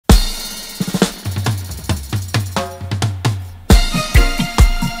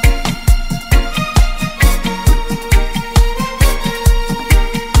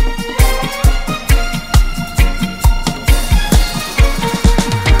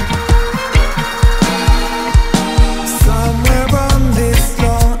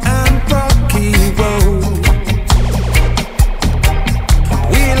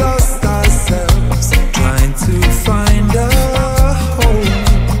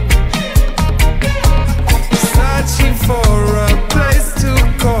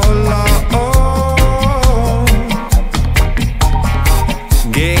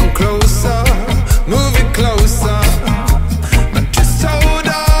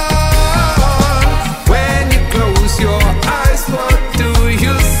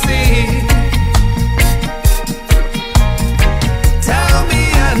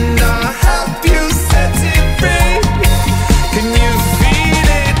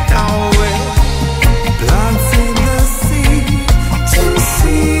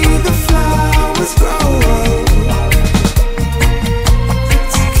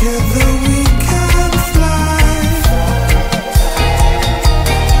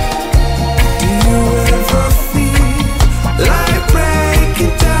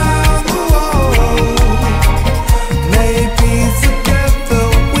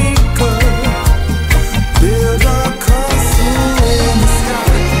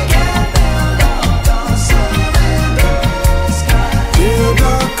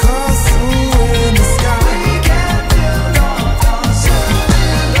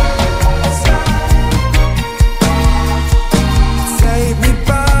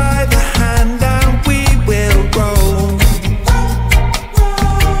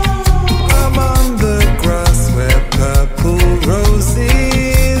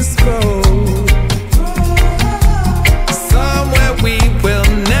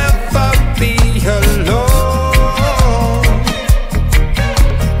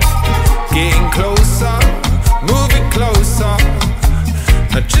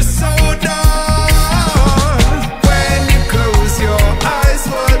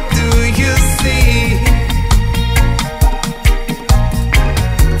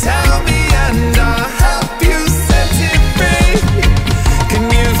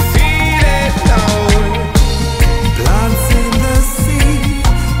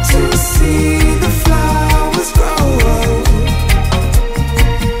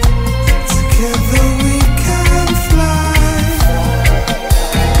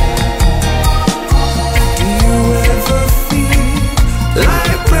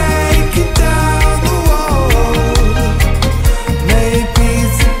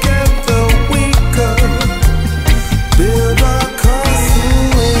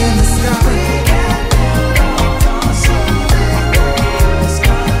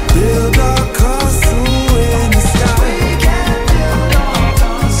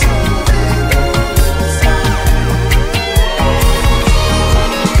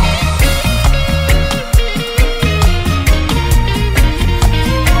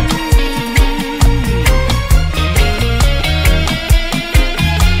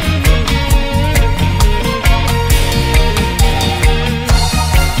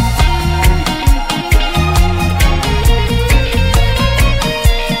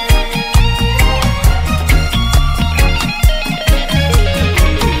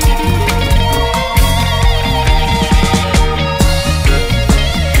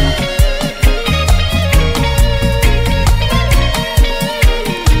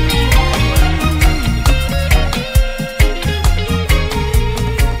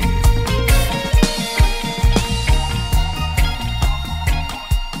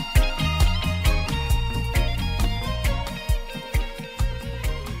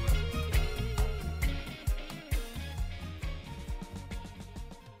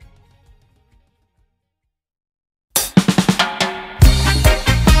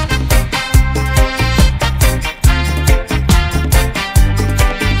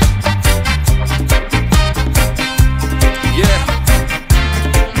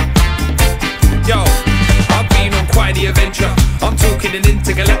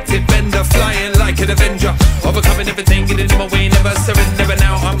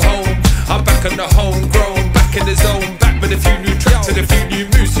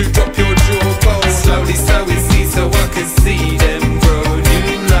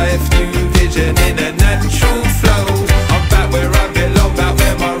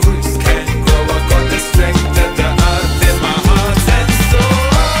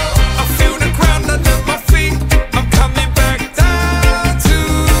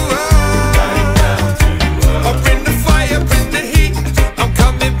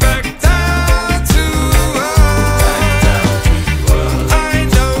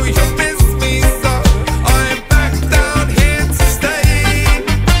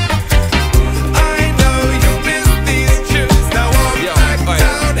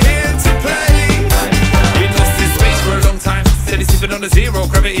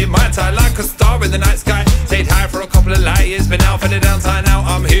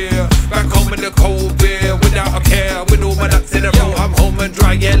a cold beer without a care. With all my ducks in a row, I'm home and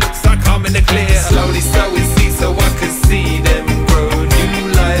dry, yeah, looks like I'm in the clear. Slowly sowing seeds so I can see them grow.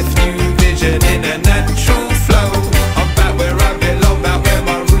 New life, new vision in a natural flow. I'm back where I belong, back where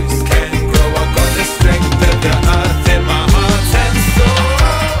my roots can grow. I got the strength of the earth in my heart and soul.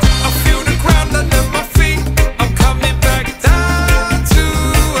 I feel the ground under my feet. I'm coming back down to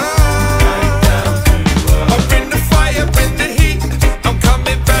earth. I bring the fire, bring the heat. I'm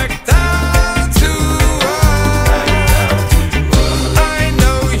coming back down to earth. I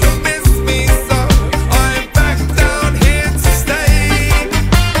know you miss me, so I'm back down here to stay.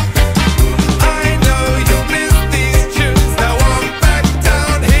 I know you miss these tunes, now I'm back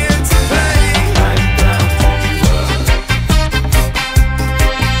down here to play.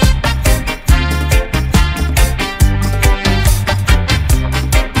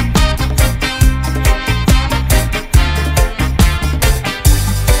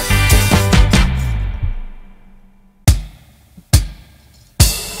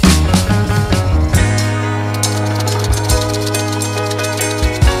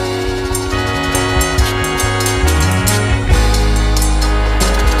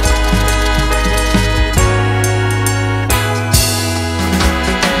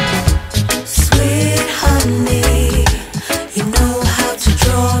 Sweet honey, you know how to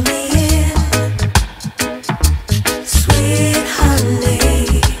draw me in. Sweet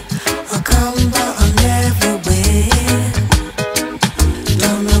honey, I'll come but I'll never win.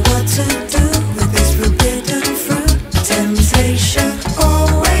 Don't know what to do with this forbidden fruit. Temptation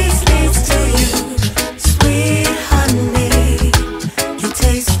always leads to you. Sweet honey, you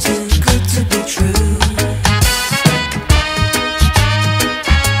taste too good to be true.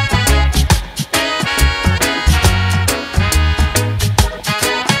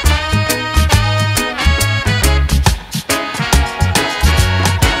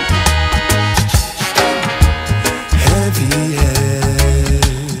 Heavy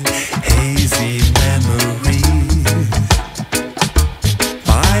head, hazy memory.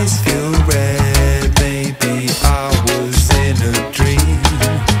 Eyes feel red, maybe I was in a dream.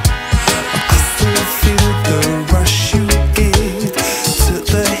 I still feel the rush you give to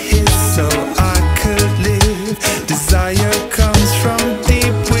the hit so I could live. Desire comes from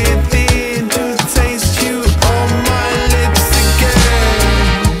deep within to taste you on my lips again.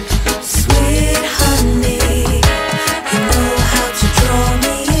 Sweet honey, you know how to draw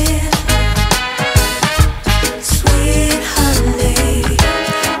me in. Sweet honey,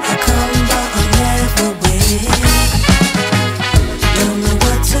 I'll come but I'll never win. Don't know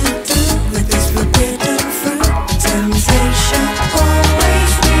what to do with this forbidden fruit. Temptation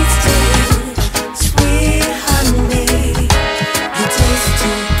always leads to you. Sweet honey, you taste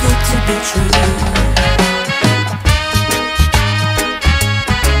too good to be true.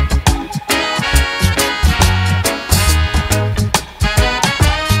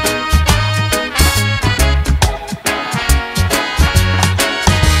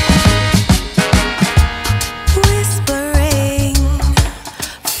 Whispering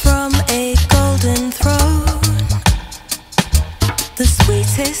from a golden throne, the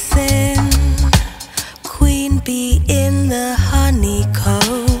sweetest sin, queen bee in the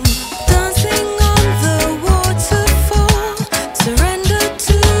honeycomb. Dancing on the waterfall, surrender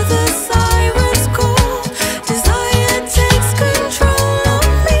to the siren's call. Desire takes control of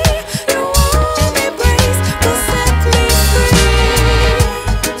me. Your warm embrace will set me free.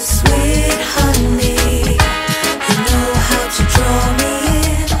 Sweet honey, you know how to draw me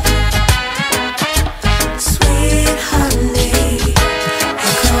in. Sweet honey,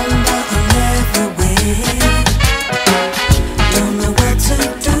 I'll come but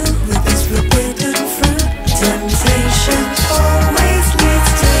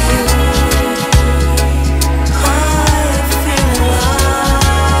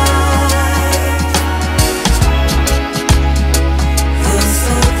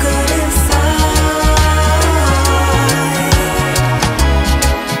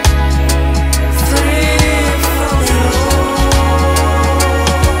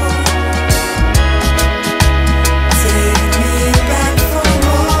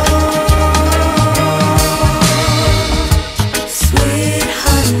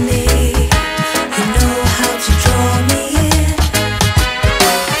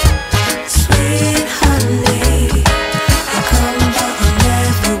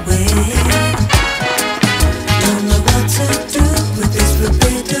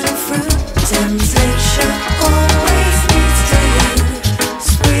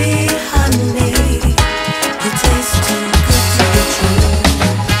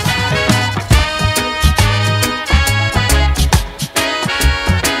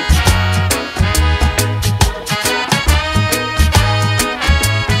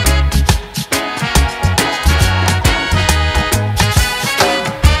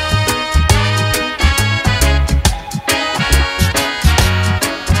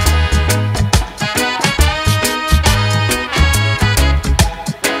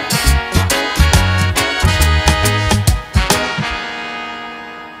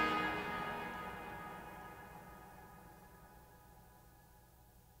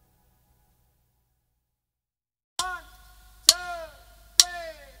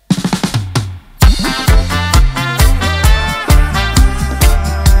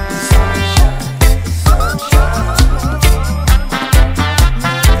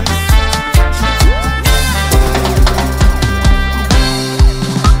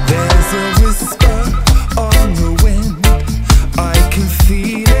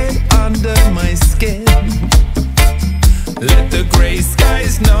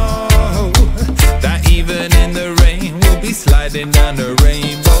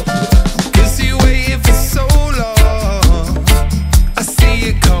rainbow. 'Cause you waited for so long. I see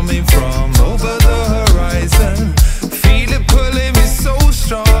it coming from over the horizon. Feel it pulling me so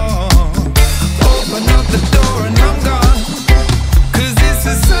strong. Open up the door and I'm gone. 'Cause it's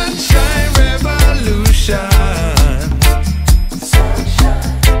a sunshine revolution.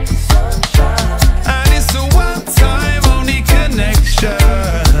 And it's a one-time only connection.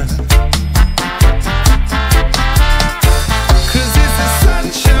 'Cause it's a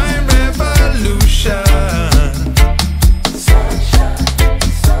sunshine revolution.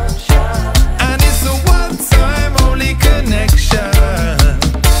 And it's a one-time only connection.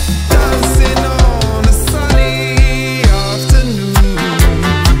 Dancing on a sunny afternoon.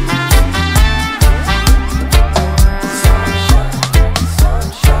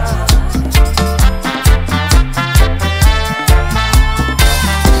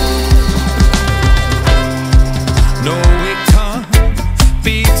 No, it can't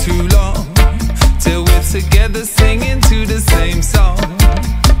be too long till we're together singing to the same song.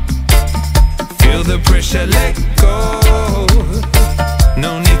 Feel the pressure, let go.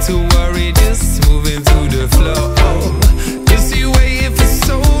 No need to worry, just moving through the flow. 'Cause you waited for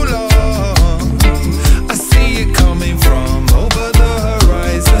so long. I see it coming from over the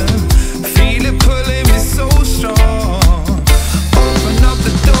horizon. Feel it pulling me so strong. Open up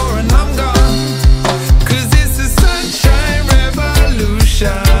the door and I'm gone. 'Cause it's a sunshine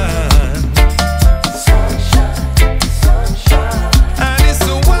revolution. And it's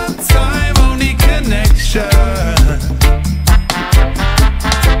a one-time only connection.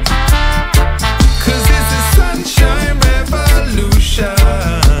 'Cause it's a sunshine revolution.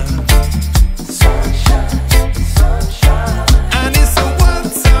 And it's a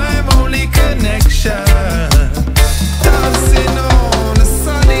one-time only connection. Dancing on a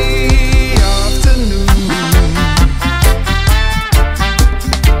sunny afternoon.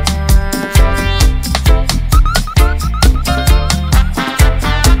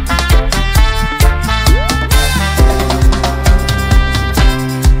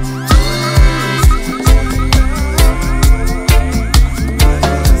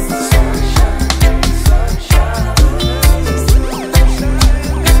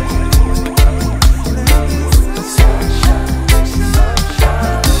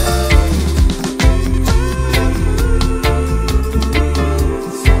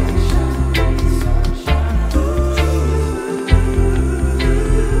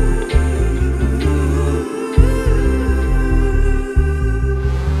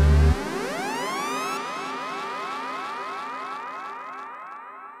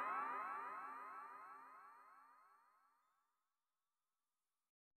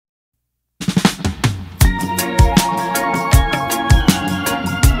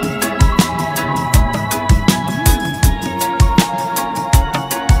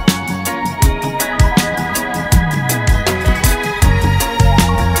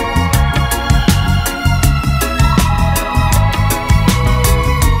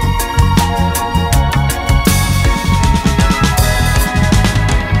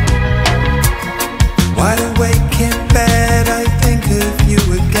 Wide awake in bed, I think of you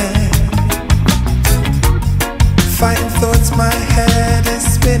again. Fighting thoughts, my head is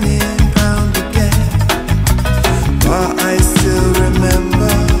spinning round again. But I still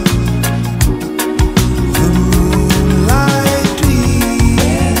remember the moonlight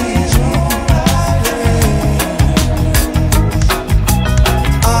dreams.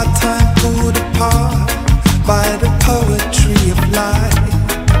 Our time pulled apart by the poetry of life.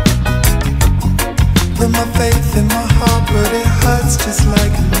 Put my faith in my heart, but it hurts just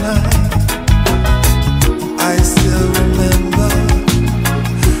like a knife. I still remember,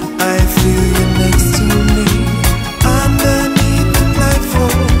 I feel you next to me. Underneath the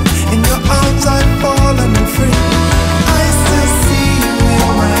nightfall, in your arms I fall and I'm free. I still see you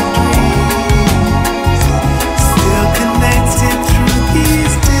in my dreams, still connected through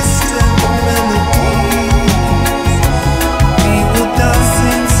these distant melodies. We will dance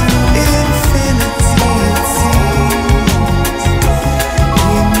into infinity, it seems,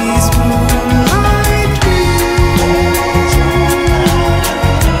 in these moonlight dreams.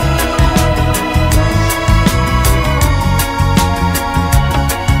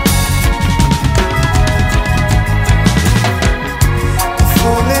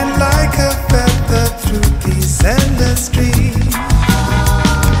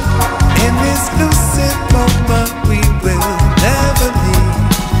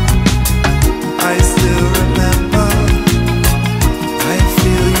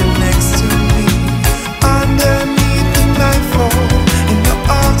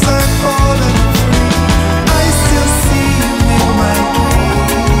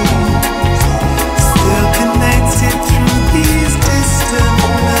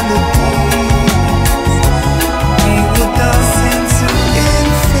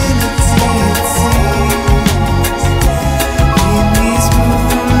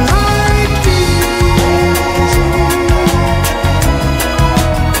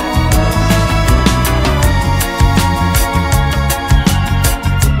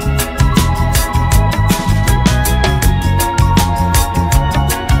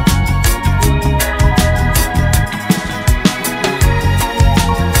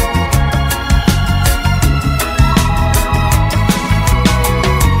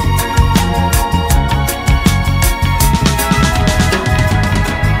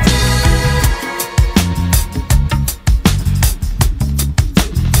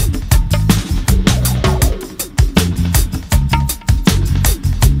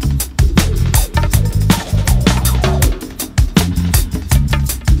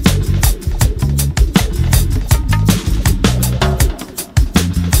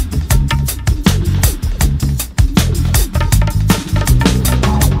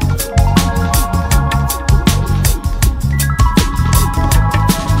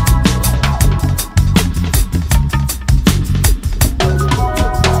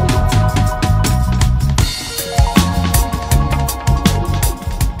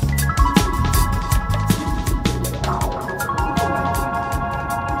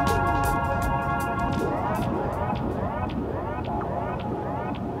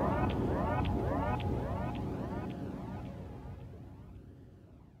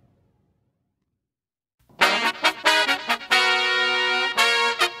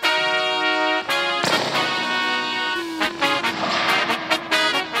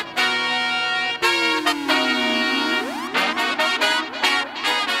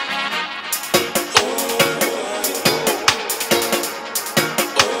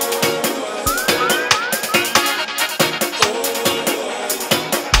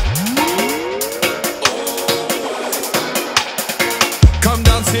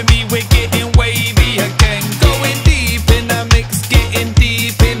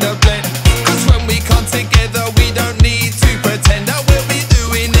 in the blend. Cause when we come together, we don't need to pretend that we'll be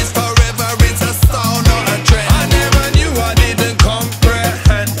doing this forever. It's a style, not a trend. I never knew, I didn't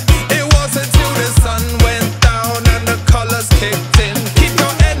comprehend. It wasn't till the sun went down and the colours kicked in. Keep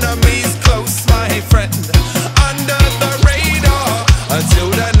your enemies close, my friend, under the radar until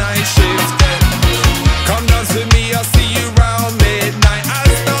the night shift ends. Come dance with me, I'll see you round midnight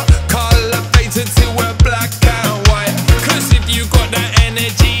as the colour fades into a black and white. Cause if you got that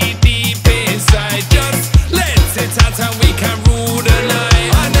energy deep inside, just let it out and we can rule the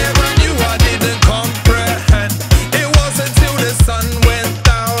night. I never knew, I didn't comprehend. It wasn't till the sun went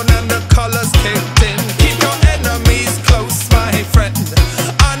down and the colours kicked in. Keep your enemies close, my friend,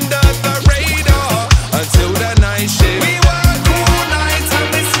 under the radar until the night shift. We work all night and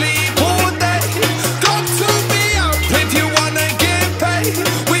we sleep all day. Got to be up if you wanna get paid.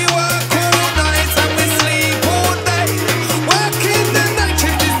 We work all night and we sleep all day. Working the night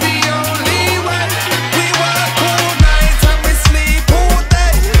shift is the only way. We work all night and we sleep all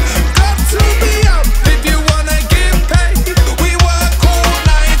day. Got to be up if you wanna get paid. We work all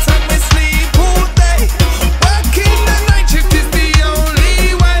night and we sleep all day. Working the night shift is the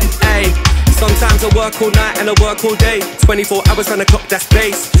only way. Hey, sometimes I work all night and I work all day. 24 hours on the clock, that's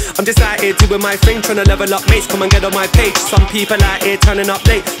base. I'm just out here doing my thing, trying to level up mates. Come and get on my page. Some people out here turning up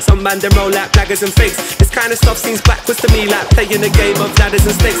late. Some man them roll like blaggers and fakes. This kind of stuff seems backwards to me, like playing a game of ladders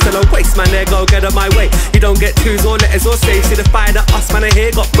and stakes. Till I waste, man, there go, get on my way. You don't get twos or letters or saves. See the fire that us, man, I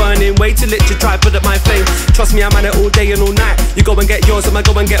here got burning. Way too lit to try put up my flame. Trust me, I'm at it all day and all night. You go and get yours, I'ma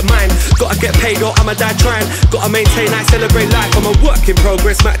go and get mine. Gotta get paid or I'ma die trying. Gotta maintain, I celebrate life. I'm a work in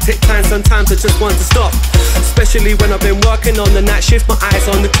progress, might take time. Sometimes I just want to stop, especially when I've been working on the night shift, my eyes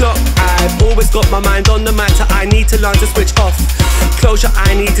on the clock. I've always got my mind on the matter, I need to learn to switch off. Closure,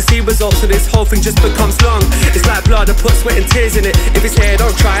 I need to see results, so this whole thing just becomes long. It's like blood, I put sweat and tears in it. If it's here,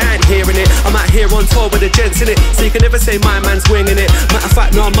 don't try, I ain't hearing it. I'm out here on tour with the gents in it, so you can never say my man's winging it. Matter of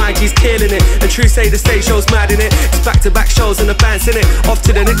fact, no, my G's killing it. And true say the stage show's mad in it. It's back-to-back shows and the band's in it. Off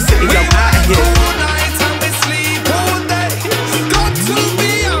to the next city, I'm out of here. All night and we sleep all day. Got to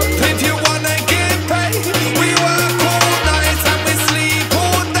be up if you wanna get paid. We work all night and we sleep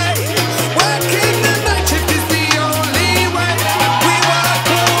all day. Working the night shift is the only way. We work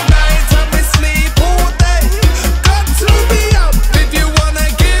all night and we sleep all day. Got to be up if you wanna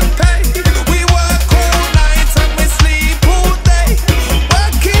get paid. We work all night and we sleep all day.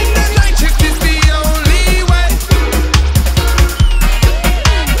 Working the night shift is the only way.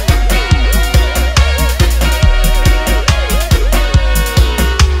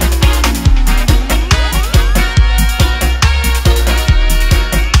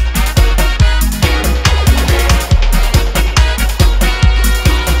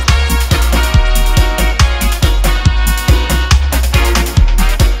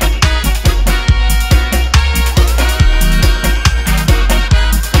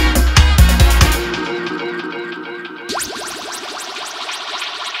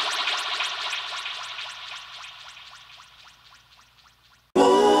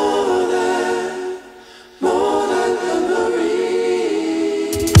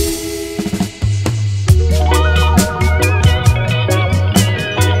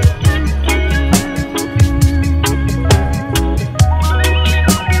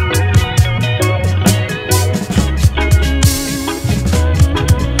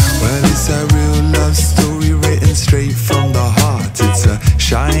 Well, it's a real love story written straight from the heart. It's a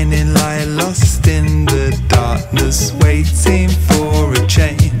shining light lost in the darkness, waiting for a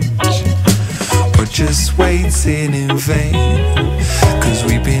change, or just waiting in vain. Cause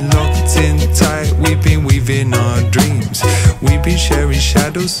we've been locked in tight, we've been weaving our dreams. We've been sharing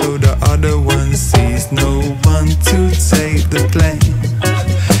shadows so the other one sees. No one to take the blame,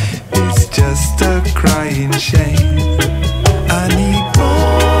 it's just a crying shame. I need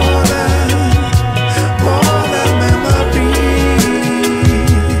more than memories.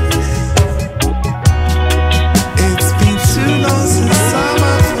 It's been too long since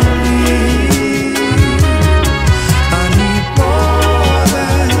summer for me. I need more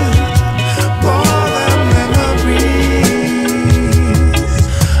than memories.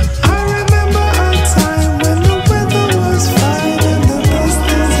 I remember a time when the weather was fine and the best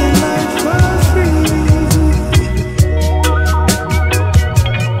things in life were free.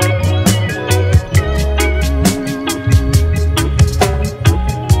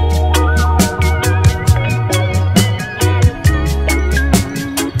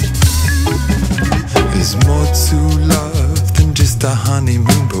 There's more to love than just a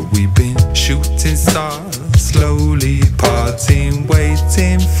honeymoon, but we've been shooting stars, slowly parting,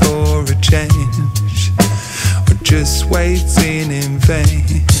 waiting for a change, or just waiting in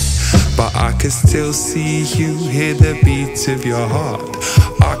vain. but I can still see you, hear the beat of your heart.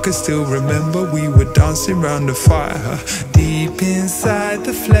 I can still remember we were dancing round the fire, deep inside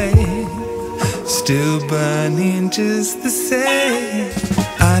the flame, still burning just the same.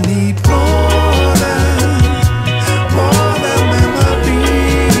 I need more than memories.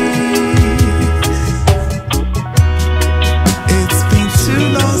 It's been too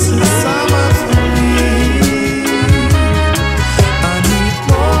long since summer for me. I need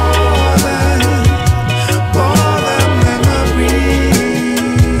more than memories.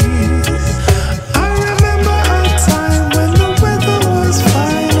 I remember a time when the weather was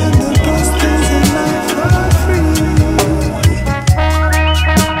fine and the best days in life were free.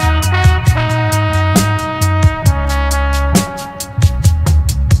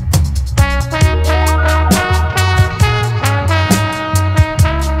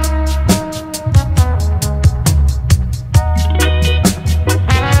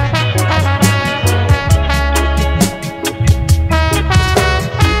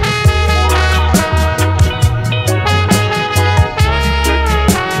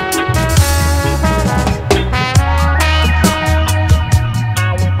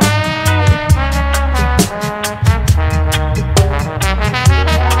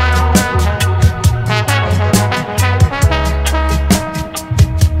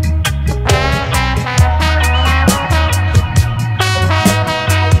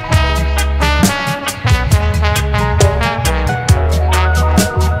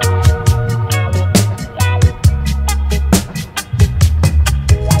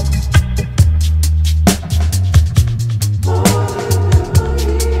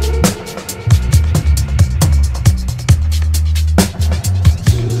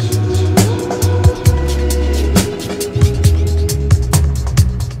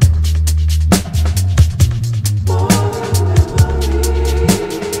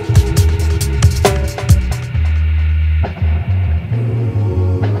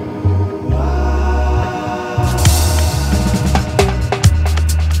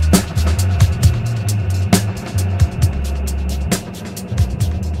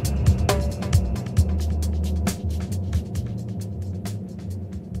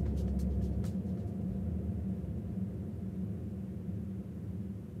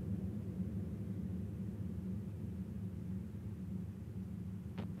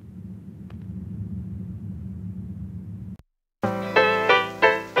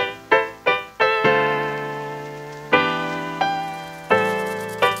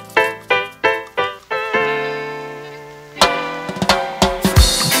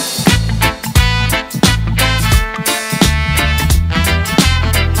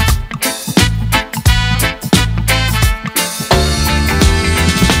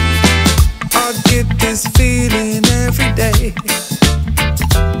 This feeling every day.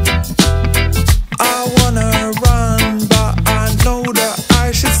 I wanna run, but I know that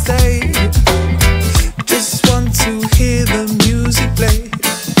I should stay. Just want to hear the music play.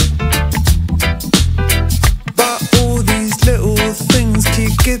 But all these little things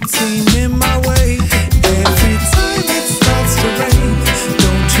keep getting in my way. Every time it starts to rain,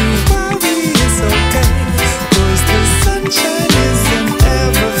 don't you worry, it's okay, 'cause the sunshine isn't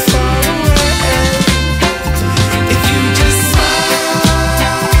ever far away. If you just smile,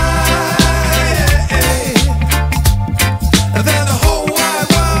 then the whole wide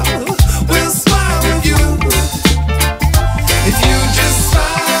world will smile with you. If you just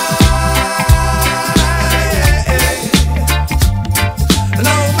smile,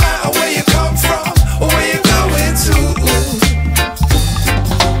 no matter where you come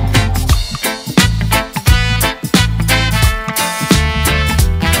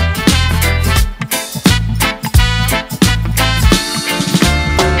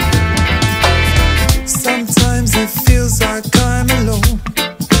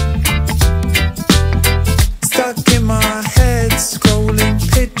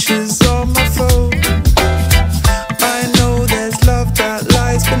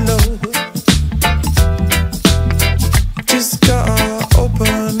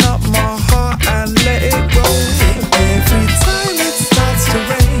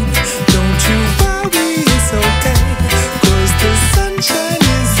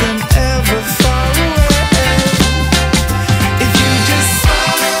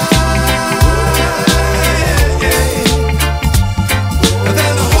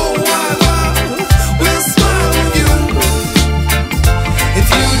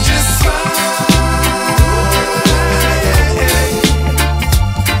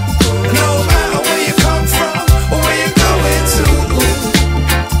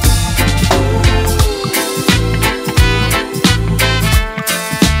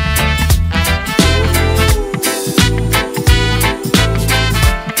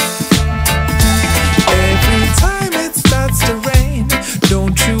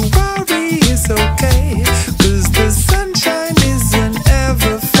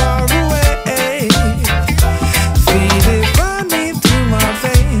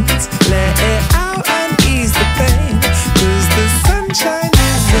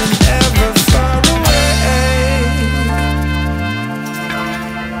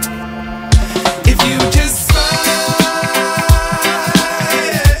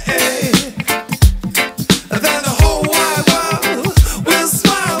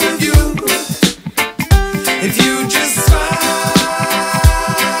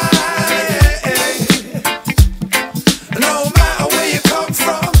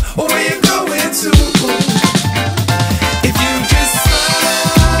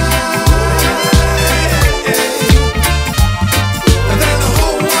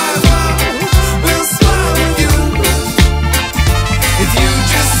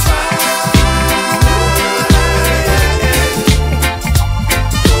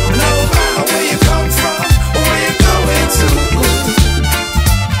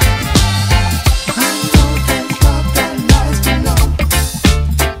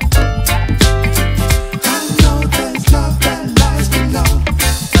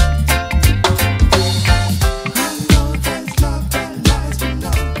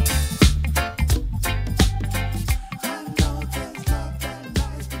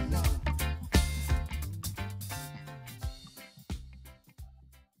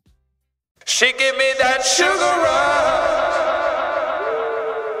Give me that sugar rush.